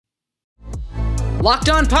Locked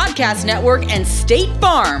On Podcast Network and State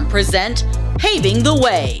Farm present Paving the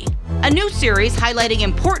Way, a new series highlighting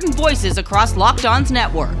important voices across Locked On's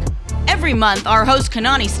network. Every month, our host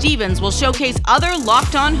Kanani Stevens will showcase other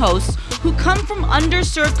Locked On hosts who come from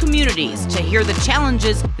underserved communities to hear the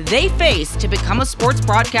challenges they face to become a sports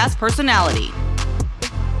broadcast personality.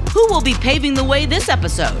 Who will be paving the way this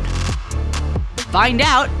episode? Find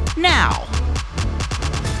out now.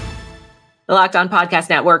 The Locked On Podcast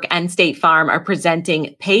Network and State Farm are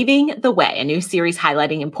presenting Paving the Way, a new series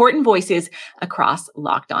highlighting important voices across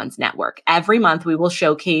Locked On's network. Every month, we will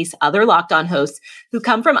showcase other Locked On hosts who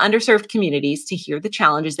come from underserved communities to hear the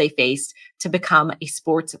challenges they faced to become a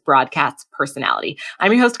sports broadcast personality.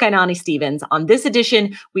 I'm your host, Kanani Stevens. On this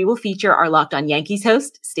edition, we will feature our Locked On Yankees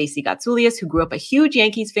host, Stacey Gotsulias, who grew up a huge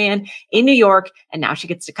Yankees fan in New York, and now she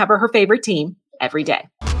gets to cover her favorite team every day.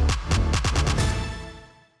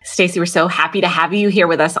 Stacey, we're so happy to have you here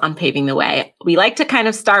with us on Paving the Way. We like to kind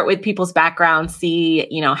of start with people's backgrounds, see,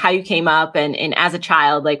 how you came up and as a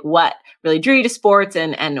child, like what really drew you to sports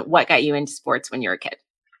and what got you into sports when you were a kid.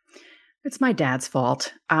 It's my dad's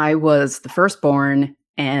fault. I was the firstborn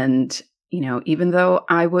and, even though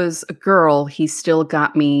I was a girl, he still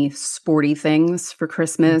got me sporty things for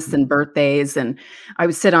Christmas and birthdays. And I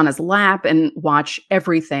would sit on his lap and watch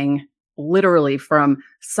everything, literally from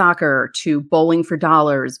soccer to bowling for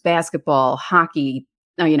dollars, basketball, hockey,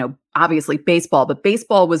 obviously baseball, but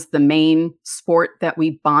baseball was the main sport that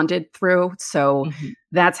we bonded through. So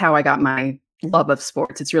that's how I got my love of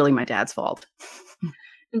sports. It's really my dad's fault.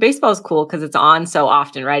 And baseball is cool because it's on so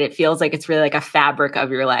often, right? It feels like it's really like a fabric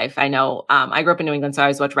of your life. I know I grew up in New England, so I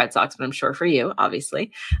always watch Red Sox, but I'm sure for you,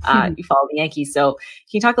 obviously, you follow the Yankees. So can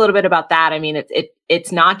you talk a little bit about that? I mean,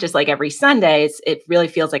 it's not just like every Sunday. It really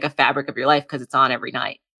feels like a fabric of your life because it's on every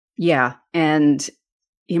night. Yeah. And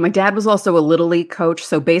my dad was also a Little League coach,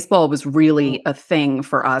 so baseball was really a thing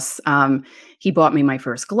for us. He bought me my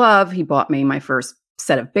first glove. He bought me my first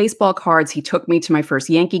set of baseball cards. He took me to my first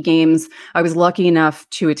Yankee games. I was lucky enough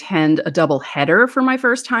to attend a double header for my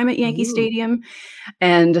first time at Yankee Stadium,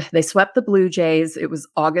 and they swept the Blue Jays. It was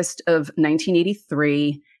August of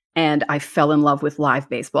 1983, and I fell in love with live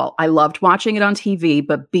baseball. I loved watching it on TV,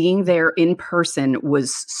 but being there in person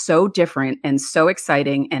was so different and so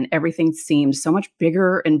exciting, and everything seemed so much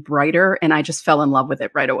bigger and brighter, and I just fell in love with it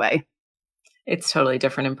right away. It's totally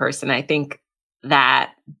different in person. I think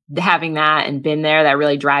that having that and been there, that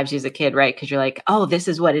really drives you as a kid, right? Because you're like, oh, this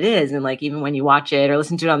is what it is. And like, even when you watch it or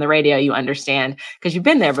listen to it on the radio, you understand because you've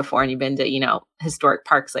been there before and you've been to, historic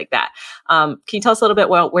parks like that. Can you tell us a little bit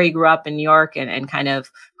where you grew up in New York and kind of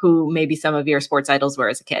who maybe some of your sports idols were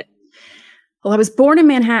as a kid? Well, I was born in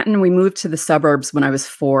Manhattan. We moved to the suburbs when I was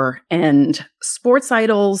 4. And sports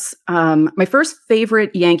idols, my first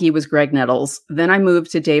favorite Yankee was Greg Nettles. Then I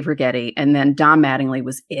moved to Dave Righetti. And then Don Mattingly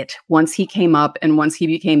was it. Once he came up and once he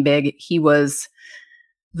became big, he was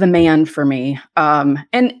the man for me.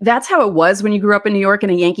 And that's how it was when you grew up in New York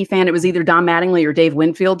and a Yankee fan. It was either Don Mattingly or Dave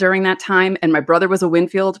Winfield during that time. And my brother was a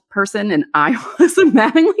Winfield person and I was a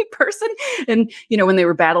Mattingly person. And, when they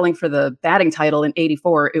were battling for the batting title in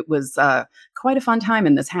 84, it was quite a fun time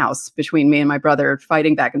in this house between me and my brother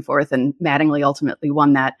fighting back and forth. And Mattingly ultimately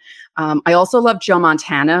won that. I also loved Joe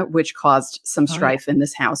Montana, which caused some strife in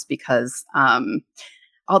this house because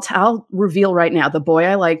I'll reveal right now, the boy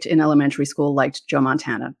I liked in elementary school liked Joe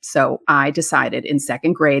Montana. So I decided in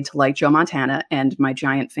second grade to like Joe Montana, and my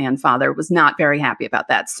giant fan father was not very happy about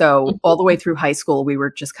that. So all the way through high school, we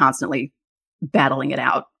were just constantly battling it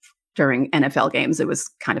out during NFL games. It was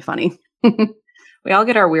kind of funny. We all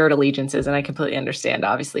get our weird allegiances, and I completely understand.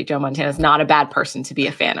 Obviously, Joe Montana is not a bad person to be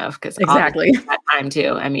a fan of because exactly at that time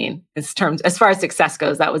too. I mean, as far as success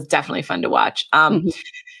goes, that was definitely fun to watch.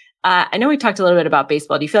 I know we talked a little bit about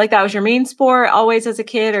baseball. Do you feel like that was your main sport always as a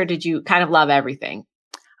kid, or did you kind of love everything?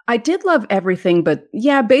 I did love everything, but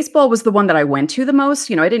yeah, baseball was the one that I went to the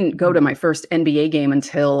most. I didn't go to my first NBA game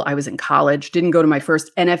until I was in college, didn't go to my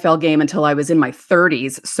first NFL game until I was in my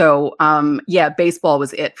 30s. So yeah, baseball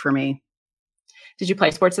was it for me. Did you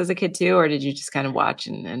play sports as a kid too, or did you just kind of watch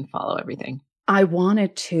and follow everything? I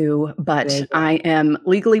wanted to, but I am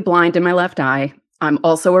legally blind in my left eye. I'm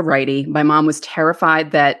also a righty. My mom was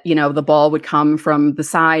terrified that, the ball would come from the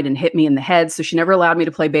side and hit me in the head. So she never allowed me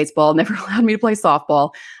to play baseball, never allowed me to play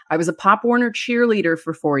softball. I was a Pop Warner cheerleader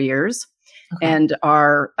for 4 years. Okay. And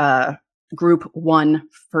our group won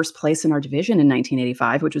first place in our division in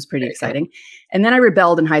 1985, which was pretty exciting. And then I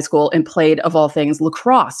rebelled in high school and played, of all things,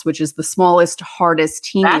 lacrosse, which is the smallest, hardest,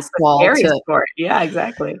 teeniest ball. That's a scary sport. Yeah,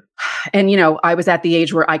 exactly. And, I was at the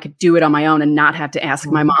age where I could do it on my own and not have to ask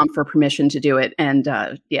my mom for permission to do it. And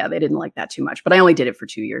they didn't like that too much. But I only did it for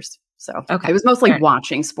 2 years. So I was mostly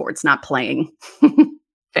watching sports, not playing.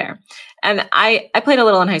 Fair. And I played a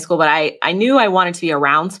little in high school, but I knew I wanted to be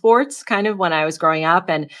around sports kind of when I was growing up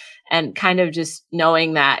and kind of just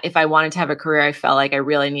knowing that if I wanted to have a career, I felt like I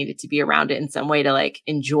really needed to be around it in some way to like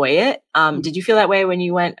enjoy it. Did you feel that way when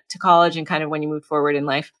you went to college and kind of when you moved forward in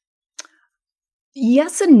life?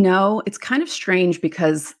 Yes and no. It's kind of strange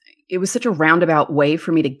because it was such a roundabout way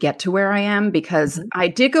for me to get to where I am because I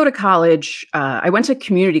did go to college. I went to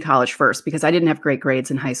community college first because I didn't have great grades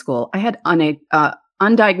in high school. I had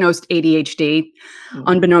undiagnosed ADHD,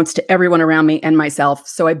 unbeknownst to everyone around me and myself.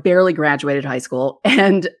 So I barely graduated high school.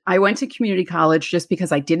 And I went to community college just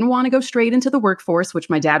because I didn't want to go straight into the workforce, which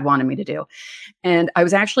my dad wanted me to do. And I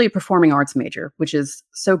was actually a performing arts major, which is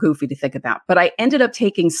so goofy to think about. But I ended up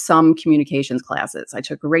taking some communications classes. I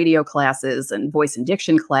took radio classes and voice and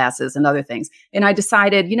diction classes and other things. And I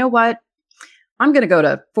decided, you know what? I'm going to go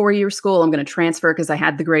to 4-year school. I'm going to transfer because I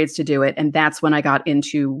had the grades to do it. And that's when I got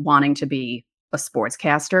into wanting to be a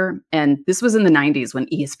sportscaster. And this was in the 90s when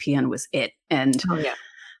ESPN was it. And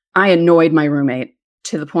I annoyed my roommate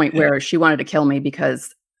to the point where she wanted to kill me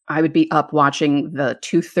because I would be up watching the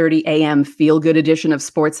 2:30 a.m. feel-good edition of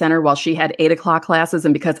SportsCenter while she had 8 o'clock classes.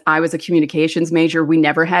 And because I was a communications major, we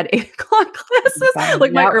never had 8 o'clock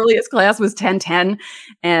classes. My earliest class was 10:10.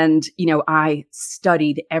 And, I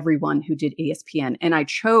studied everyone who did ESPN. And I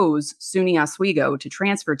chose SUNY Oswego to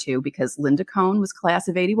transfer to because Linda Cohn was class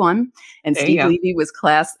of 81 and Steve Levy was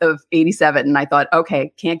class of 87. And I thought,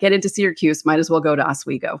 okay, can't get into Syracuse, might as well go to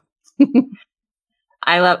Oswego.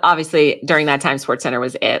 I love, obviously, during that time, SportsCenter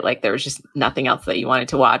was it. Like, there was just nothing else that you wanted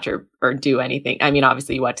to watch or do anything. I mean,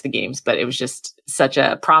 obviously, you watched the games, but it was just such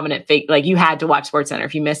a prominent fake. Like, you had to watch SportsCenter.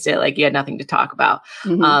 If you missed it, like, you had nothing to talk about.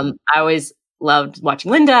 I always loved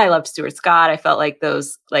watching Linda. I loved Stuart Scott. I felt like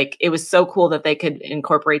it was so cool that they could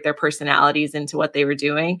incorporate their personalities into what they were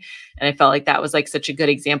doing. And I felt like that was like such a good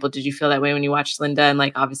example. Did you feel that way when you watched Linda and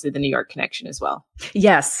like obviously the New York connection as well?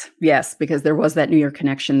 Yes, because there was that New York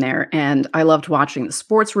connection there. And I loved watching the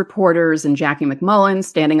sports reporters and Jackie McMullen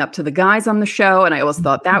standing up to the guys on the show. And I always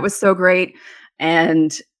thought that was so great.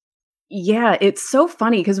 And it's so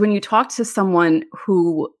funny because when you talk to someone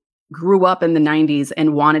who grew up in the 90s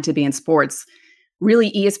and wanted to be in sports, really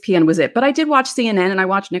ESPN was it. But I did watch CNN and I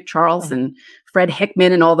watched Nick Charles and Fred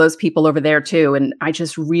Hickman and all those people over there too. And I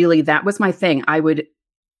just that was my thing. I would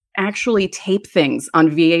actually tape things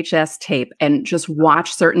on VHS tape and just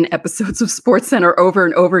watch certain episodes of SportsCenter over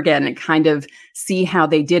and over again and kind of see how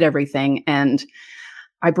they did everything. And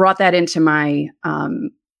I brought that into my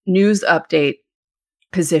news update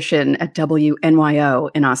position at WNYO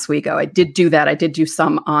in Oswego. I did do that. I did do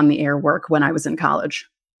some on the air work when I was in college.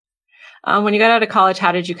 When you got out of college,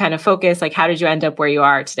 how did you kind of focus? Like, how did you end up where you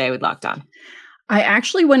are today with Locked On? I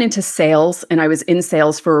actually went into sales and I was in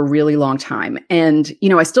sales for a really long time. And,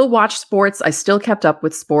 I still watched sports. I still kept up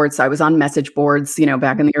with sports. I was on message boards,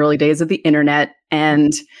 back in the early days of the internet.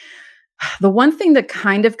 And the one thing that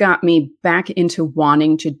kind of got me back into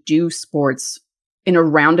wanting to do sports in a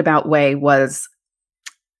roundabout way was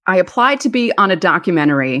I applied to be on a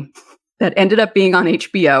documentary that ended up being on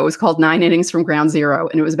HBO. It was called 9 Innings from Ground Zero,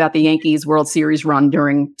 and it was about the Yankees World Series run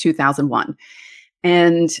during 2001.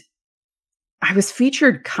 And I was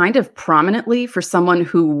featured kind of prominently for someone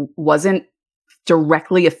who wasn't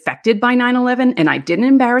directly affected by 9/11, and I didn't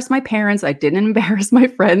embarrass my parents. I didn't embarrass my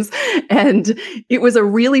friends. And it was a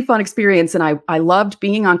really fun experience. And I loved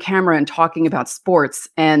being on camera and talking about sports.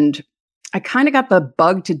 And I kind of got the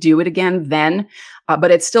bug to do it again then,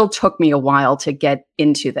 but it still took me a while to get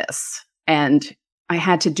into this. And I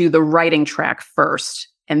had to do the writing track first,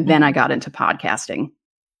 and then I got into podcasting.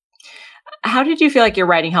 How did you feel like your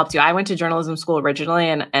writing helped you? I went to journalism school originally,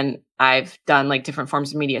 and I've done like different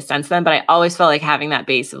forms of media since then, but I always felt like having that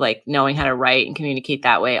base of like knowing how to write and communicate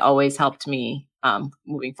that way always helped me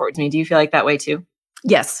moving forward. Do you feel like that way too?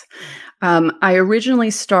 Yes. I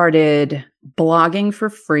originally started blogging for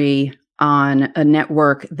free on a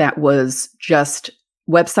network that was just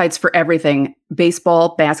websites for everything: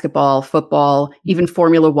 baseball, basketball, football, even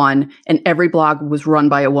Formula One. And every blog was run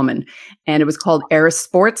by a woman. And it was called Eris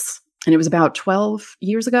Sports. And it was about 12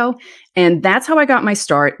 years ago. And that's how I got my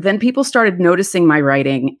start. Then people started noticing my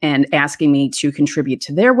writing and asking me to contribute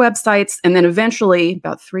to their websites. And then eventually,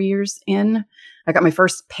 about 3 years in, I got my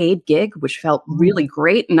first paid gig, which felt really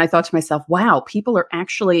great. And I thought to myself, wow, people are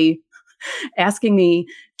actually asking me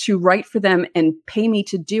to write for them and pay me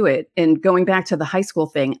to do it. And going back to the high school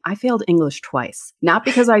thing, I failed English twice, not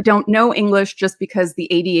because I don't know English, just because the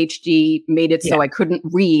ADHD made it so I couldn't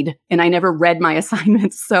read and I never read my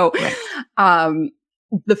assignments. So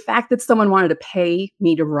the fact that someone wanted to pay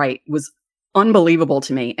me to write was unbelievable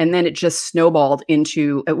to me. And then it just snowballed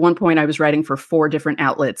into, at one point I was writing for 4 different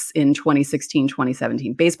outlets in 2016,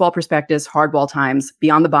 2017, Baseball Prospectus, Hardball Times,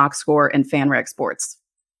 Beyond the Box Score, and FanRag Sports.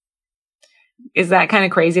 Is that kind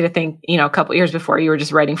of crazy to think, a couple years before you were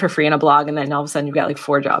just writing for free on a blog and then all of a sudden you've got like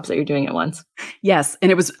 4 jobs that you're doing at once? Yes.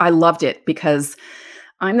 And I loved it because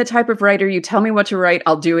I'm the type of writer, you tell me what to write,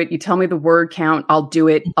 I'll do it. You tell me the word count, I'll do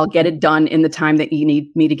it. I'll get it done in the time that you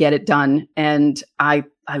need me to get it done. And I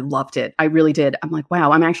loved it. I really did. I'm like,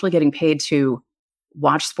 wow, I'm actually getting paid to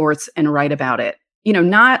watch sports and write about it.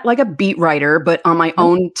 Not like a beat writer, but on my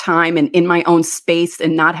own time and in my own space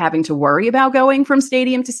and not having to worry about going from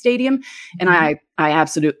stadium to stadium. And I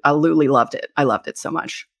absolutely loved it. I loved it so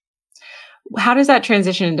much. How does that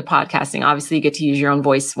transition into podcasting? Obviously you get to use your own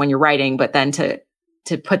voice when you're writing, but then to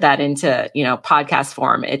put that into, podcast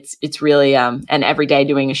form, it's really, and every day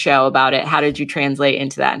doing a show about it. How did you translate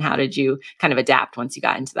into that? And how did you kind of adapt once you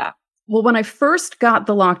got into that? Well, when I first got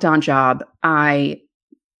the Locked On job, I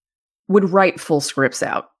would write full scripts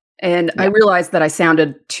out. And I realized that I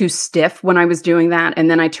sounded too stiff when I was doing that.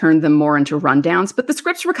 And then I turned them more into rundowns, but the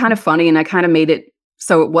scripts were kind of funny and I kind of made it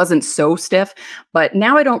so it wasn't so stiff. But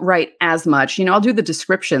now I don't write as much. I'll do the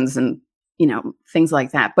descriptions and things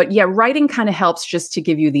like that. But yeah, writing kind of helps just to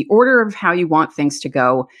give you the order of how you want things to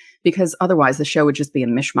go, because otherwise the show would just be a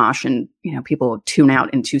mishmash and, people would tune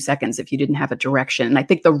out in 2 seconds if you didn't have a direction. And I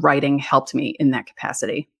think the writing helped me in that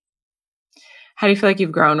capacity. How do you feel like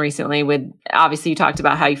you've grown recently obviously you talked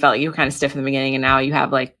about how you felt like you were kind of stiff in the beginning and now you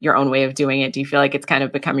have like your own way of doing it. Do you feel like it's kind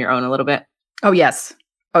of become your own a little bit? Oh, yes.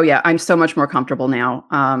 Oh, yeah. I'm so much more comfortable now.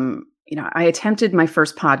 I attempted my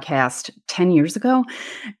first podcast 10 years ago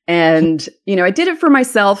and, I did it for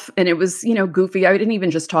myself and it was, goofy. I didn't even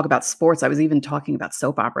just talk about sports. I was even talking about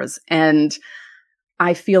soap operas. And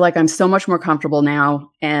I feel like I'm so much more comfortable now.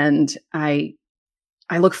 And I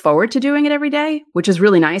look forward to doing it every day, which is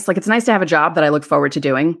really nice. Like, it's nice to have a job that I look forward to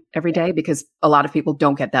doing every day because a lot of people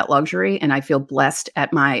don't get that luxury. And I feel blessed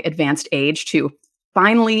at my advanced age to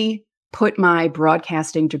finally put my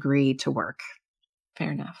broadcasting degree to work.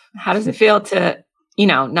 Fair enough. How does it feel to,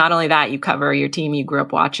 not only that you cover your team you grew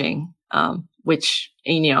up watching, which,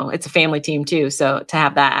 it's a family team too. So to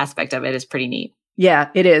have that aspect of it is pretty neat. Yeah,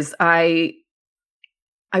 it is. I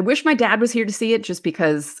wish my dad was here to see it just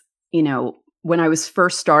because, when I was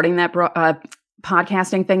first starting that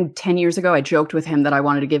podcasting thing 10 years ago, I joked with him that I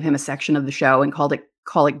wanted to give him a section of the show and call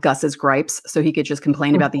it Gus's Gripes. So he could just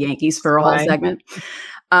complain about the Yankees for a whole segment.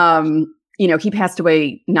 He passed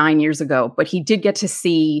away 9 years ago, but he did get to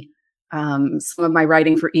see some of my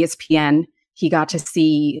writing for ESPN. He got to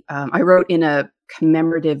see, I wrote in a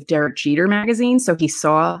commemorative Derek Jeter magazine. So he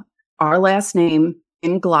saw our last name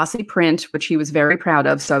in glossy print, which he was very proud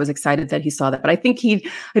of. So I was excited that he saw that. But I think he'd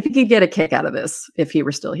get a kick out of this if he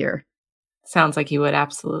were still here. Sounds like he would.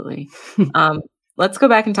 Absolutely. Let's go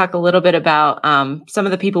back and talk a little bit about some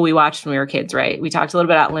of the people we watched when we were kids, right? We talked a little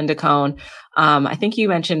bit about Linda Cohn. I think you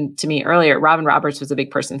mentioned to me earlier, Robin Roberts was a big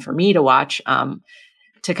person for me to watch,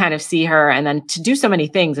 to kind of see her and then to do so many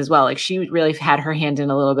things as well. Like she really had her hand in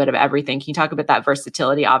a little bit of everything. Can you talk about that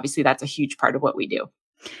versatility? Obviously, that's a huge part of what we do.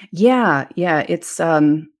 Yeah. It's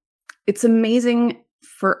amazing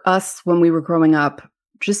for us when we were growing up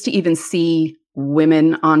just to even see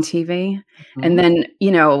women on TV. Mm-hmm. And then,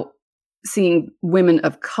 seeing women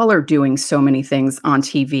of color doing so many things on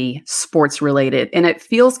TV, sports related. And it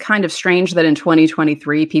feels kind of strange that in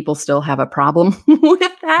 2023, people still have a problem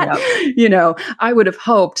with that. Yep. I would have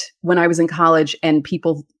hoped when I was in college and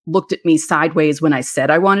people looked at me sideways when I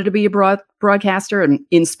said I wanted to be a broadcaster and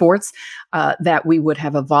in sports, that we would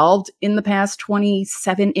have evolved in the past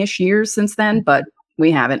 27-ish years since then, but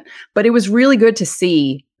we haven't. But it was really good to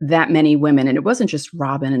see that many women. And it wasn't just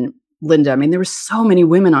Robin and Linda. I mean, there were so many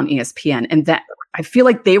women on ESPN, and that I feel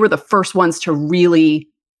like they were the first ones to really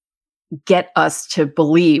get us to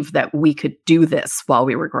believe that we could do this while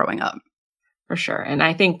we were growing up. For sure. And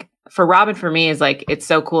I think for Robin, for me, is like, it's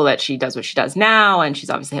so cool that she does what she does now. And she's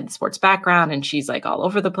obviously had the sports background and she's like all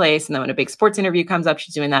over the place. And then when a big sports interview comes up,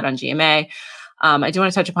 she's doing that on GMA. I do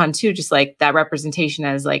want to touch upon too, just like that representation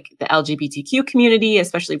as like the LGBTQ community,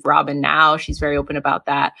 especially Robin now, she's very open about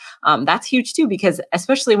that. That's huge too, because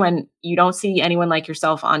especially when you don't see anyone like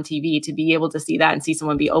yourself on TV, to be able to see that and see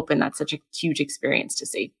someone be open, that's such a huge experience to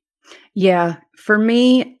see. Yeah. For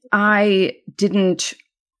me, I didn't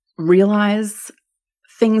realize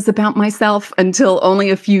things about myself until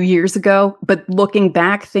only a few years ago. But looking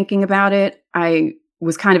back, thinking about it, I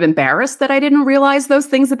was kind of embarrassed that I didn't realize those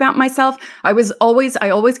things about myself. I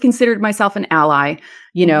always considered myself an ally.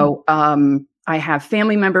 I have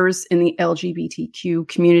family members in the LGBTQ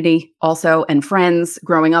community also, and friends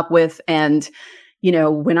growing up with. And,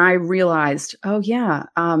 when I realized,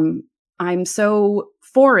 I'm so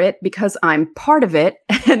for it because I'm part of it.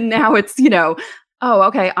 And now it's,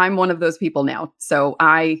 okay, I'm one of those people now. So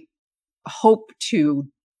I hope to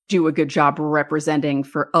do a good job representing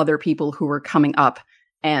for other people who are coming up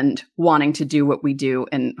and wanting to do what we do.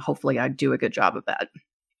 And hopefully I do a good job of that.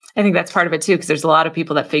 I think that's part of it too, because there's a lot of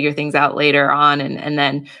people that figure things out later on. And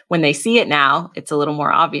then when they see it now, it's a little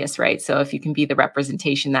more obvious, right? So if you can be the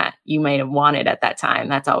representation that you might have wanted at that time,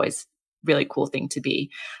 that's always a really cool thing to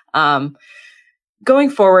be.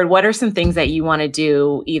 Going forward, what are some things that you want to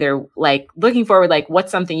do, either like looking forward, like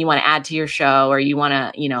what's something you want to add to your show or you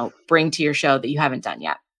want to, bring to your show that you haven't done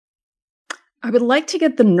yet? I would like to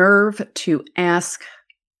get the nerve to ask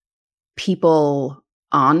people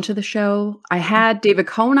onto the show. I had David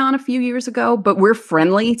Cohen on a few years ago, but we're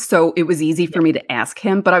friendly, so it was easy for me to ask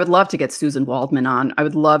him. But I would love to get Susan Waldman on. I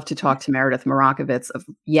would love to talk to Meredith Marakovitz of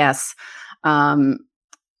Yes.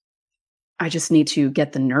 I just need to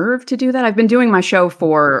get the nerve to do that. I've been doing my show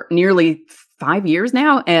for nearly 5 years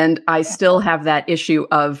now, and I still have that issue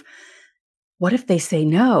of what if they say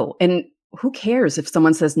no? And who cares if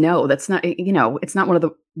someone says no? That's not, it's not one of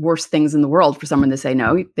the worst things in the world for someone to say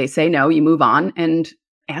no. They say no, you move on and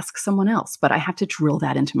ask someone else. But I have to drill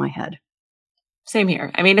that into my head. Same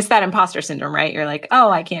here. I mean, it's that imposter syndrome, right? You're like, oh,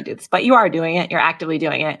 I can't do this, but you are doing it. You're actively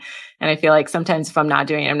doing it. And I feel like sometimes if I'm not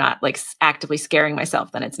doing it, I'm not like actively scaring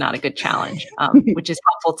myself, then it's not a good challenge, which is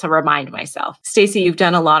helpful to remind myself. Stacey, you've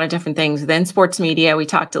done a lot of different things within sports media. We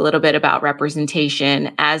talked a little bit about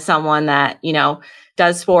representation as someone that,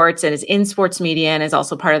 does sports and is in sports media and is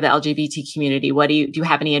also part of the LGBT community. What do you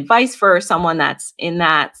have any advice for someone that's in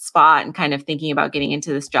that spot and kind of thinking about getting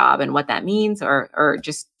into this job and what that means, or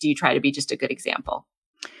just do you try to be just a good example?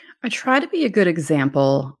 I try to be a good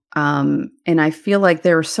example. And I feel like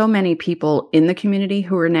there are so many people in the community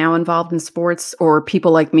who are now involved in sports, or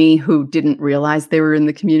people like me who didn't realize they were in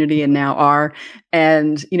the community and now are.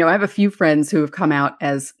 And, I have a few friends who have come out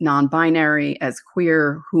as non-binary, as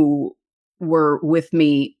queer, who were with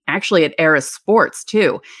me actually at Eris Sports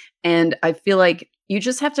too. And I feel like you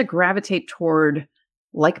just have to gravitate toward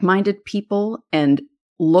like-minded people and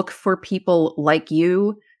look for people like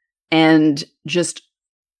you and just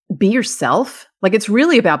be yourself. Like, it's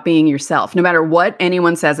really about being yourself, no matter what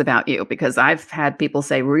anyone says about you, because I've had people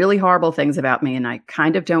say really horrible things about me and I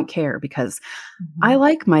kind of don't care because I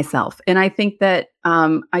like myself. And I think that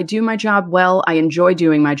I do my job well. I enjoy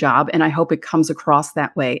doing my job, and I hope it comes across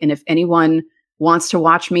that way. And if anyone wants to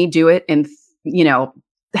watch me do it and,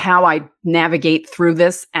 how I navigate through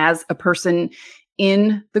this as a person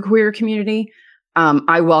in the queer community,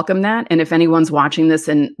 I welcome that. And if anyone's watching this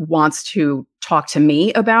and wants to talk to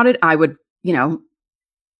me about it, I would,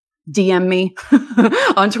 DM me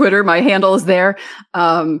on Twitter. My handle is there.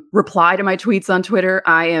 Reply to my tweets on Twitter.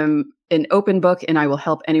 I am an open book and I will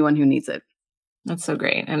help anyone who needs it. That's so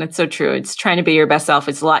great. And it's so true. It's trying to be your best self.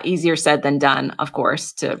 It's a lot easier said than done, of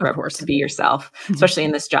course, to be yourself, especially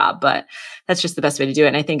in this job. But that's just the best way to do it.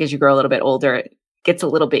 And I think as you grow a little bit older, it gets a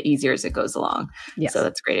little bit easier as it goes along. Yes. So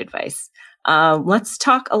that's great advice. Let's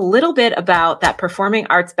talk a little bit about that performing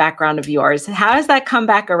arts background of yours. How does that come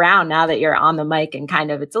back around now that you're on the mic and kind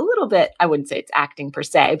of, it's a little bit, I wouldn't say it's acting per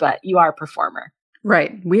se, but you are a performer.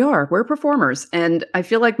 Right. We're performers. And I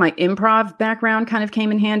feel like my improv background kind of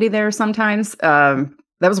came in handy there sometimes. That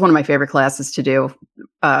was one of my favorite classes to do,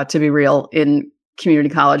 to be real, in community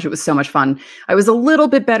college. It was so much fun. I was a little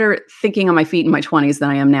bit better at thinking on my feet in my 20s than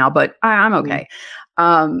I am now, but I'm okay.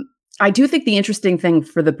 I do think the interesting thing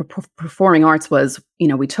for the performing arts was,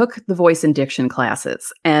 we took the voice and diction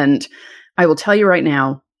classes. And I will tell you right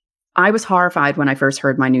now, I was horrified when I first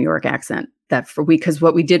heard my New York accent. Because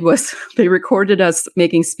what we did was they recorded us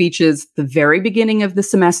making speeches the very beginning of the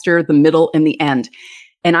semester, the middle, and the end.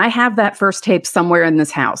 And I have that first tape somewhere in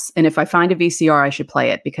this house. And if I find a VCR, I should play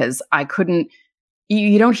it, because I couldn't,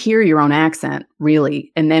 you don't hear your own accent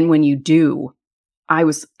really. And then when you do, I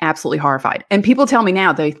was absolutely horrified. And people tell me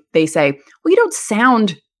now, they say, well, you don't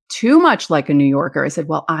sound too much like a New Yorker. I said,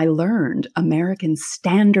 well, I learned American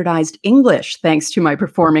standardized English thanks to my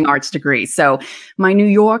performing arts degree. So my New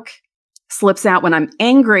York slips out when I'm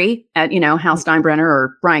angry at, Hal Steinbrenner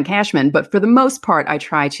or Brian Cashman. But for the most part, I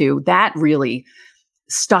try to. That really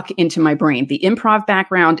stuck into my brain. The improv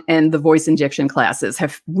background and the voice and diction classes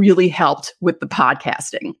have really helped with the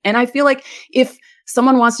podcasting. And I feel like if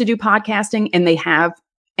someone wants to do podcasting and they have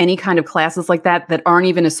any kind of classes like that aren't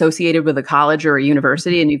even associated with a college or a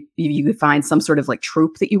university, and you could find some sort of like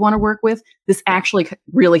troupe that you want to work with, this actually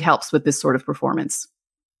really helps with this sort of performance.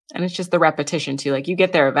 And it's just the repetition too. Like you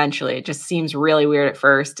get there eventually. It just seems really weird at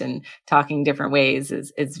first, and talking different ways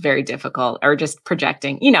is very difficult, or just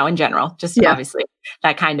projecting, in general, just obviously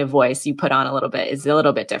that kind of voice you put on a little bit is a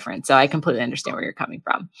little bit different. So I completely understand where you're coming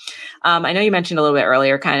from. I know you mentioned a little bit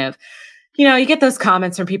earlier, kind of, you get those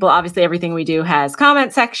comments from people. Obviously, everything we do has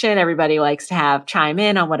comment section. Everybody likes to have chime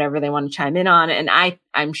in on whatever they want to chime in on. And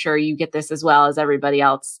I'm sure you get this as well as everybody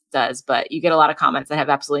else does, but you get a lot of comments that have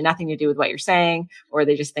absolutely nothing to do with what you're saying, or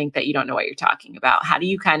they just think that you don't know what you're talking about. How do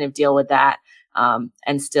you kind of deal with that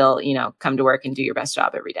and still, come to work and do your best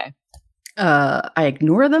job every day? I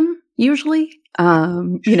ignore them usually.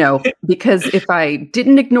 Because if I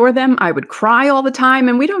didn't ignore them, I would cry all the time,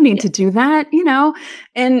 and we don't need to do that,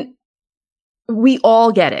 and we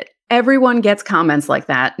all get it. Everyone gets comments like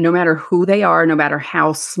that, no matter who they are, no matter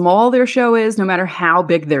how small their show is, no matter how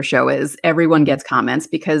big their show is, everyone gets comments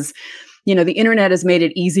because, the internet has made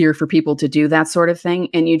it easier for people to do that sort of thing.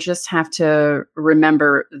 And you just have to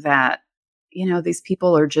remember that, these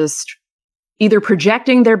people are just either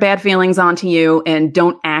projecting their bad feelings onto you and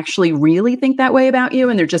don't actually really think that way about you,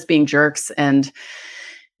 and they're just being jerks. And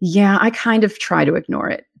yeah, I kind of try to ignore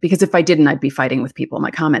it, because if I didn't, I'd be fighting with people in my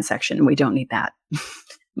comment section, and we don't need that.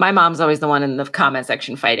 My mom's always the one in the comment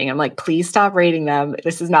section fighting. I'm like, please stop rating them.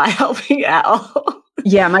 This is not helping at all.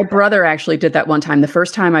 Yeah, my brother actually did that one time. The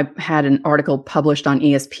first time I had an article published on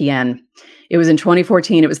ESPN, it was in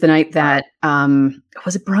 2014. It was the night that,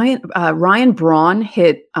 was it Ryan Braun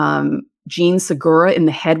hit Gene Segura in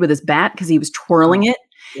the head with his bat because he was twirling it.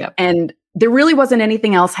 Yep. And there really wasn't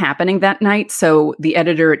anything else happening that night. So the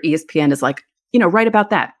editor at ESPN is like, write about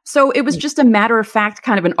that. So it was just a matter of fact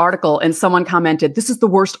kind of an article. And someone commented, "This is the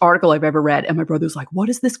worst article I've ever read." And my brother's like, "What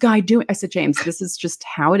is this guy doing?" I said, "James, this is just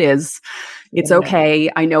how it is. It's okay.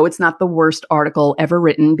 I know it's not the worst article ever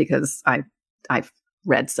written, because I've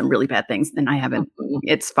read some really bad things, and I haven't.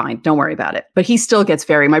 It's fine. Don't worry about it." But he still gets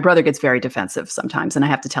my brother gets very defensive sometimes. And I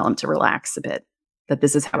have to tell him to relax a bit, that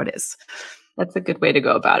this is how it is. That's a good way to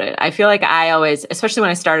go about it. I feel like I always, especially when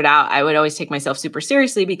I started out, I would always take myself super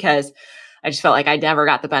seriously, because I just felt like I never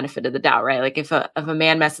got the benefit of the doubt, right? Like if a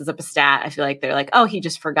man messes up a stat, I feel like they're like, "Oh, he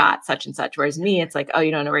just forgot such and such." Whereas me, it's like, "Oh, you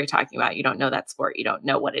don't know what you're talking about. You don't know that sport. You don't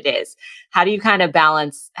know what it is." How do you try to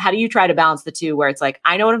balance the two, where it's like,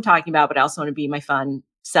 I know what I'm talking about, but I also want to be my fun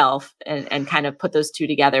self and kind of put those two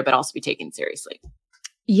together, but also be taken seriously?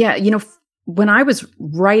 Yeah. When I was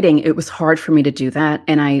writing, it was hard for me to do that.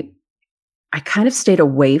 And I kind of stayed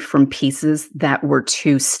away from pieces that were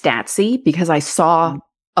too statsy, because I saw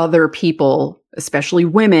other people, especially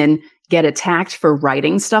women, get attacked for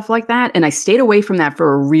writing stuff like that. And I stayed away from that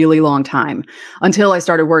for a really long time, until I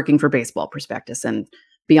started working for Baseball Prospectus and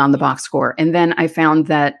Beyond the Box Score. And then I found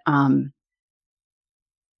that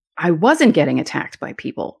I wasn't getting attacked by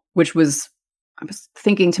people, I was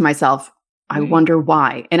thinking to myself, I wonder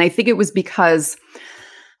why. And I think it was because,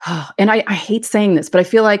 and I hate saying this, but I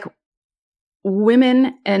feel like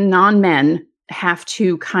women and non-men have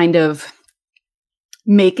to kind of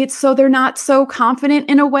make it so they're not so confident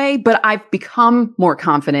in a way. But I've become more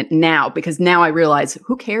confident now, because now I realize,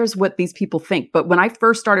 who cares what these people think? But when I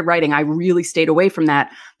first started writing, I really stayed away from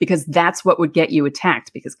that, because that's what would get you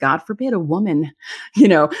attacked. Because God forbid a woman,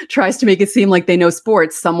 tries to make it seem like they know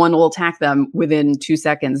sports, someone will attack them within 2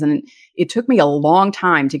 seconds. And it took me a long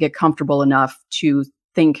time to get comfortable enough to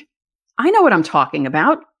think, I know what I'm talking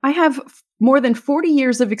about. I have more than 40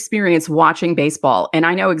 years of experience watching baseball, and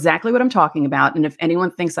I know exactly what I'm talking about. And if anyone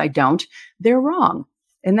thinks I don't, they're wrong.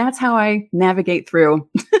 And that's how I navigate through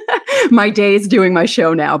my days doing my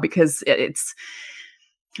show now, because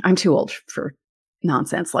I'm too old for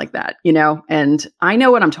nonsense like that, and I know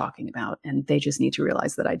what I'm talking about, and they just need to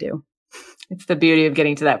realize that I do. It's the beauty of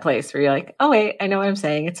getting to that place where you're like, "Oh wait, I know what I'm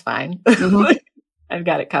saying. It's fine. Mm-hmm. I've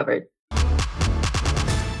got it covered."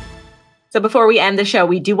 So before we end the show,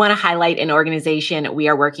 we do want to highlight an organization we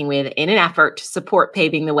are working with in an effort to support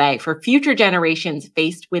Paving the Way for future generations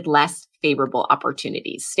faced with less favorable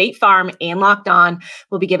opportunities. State Farm and Locked On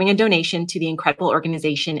will be giving a donation to the incredible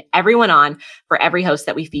organization Everyone On for every host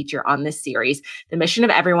that we feature on this series. The mission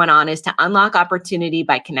of Everyone On is to unlock opportunity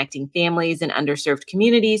by connecting families in underserved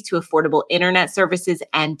communities to affordable internet services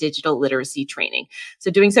and digital literacy training.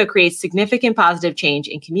 So doing so creates significant positive change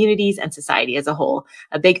in communities and society as a whole.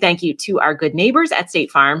 A big thank you to our good neighbors at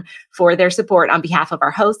State Farm for their support on behalf of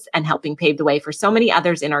our hosts and helping pave the way for so many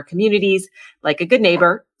others in our communities. Like a good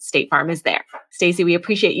neighbor, State Farm is there. Stacey, we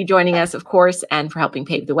appreciate you joining us, of course, and for helping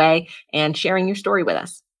pave the way and sharing your story with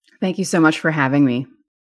us. Thank you so much for having me.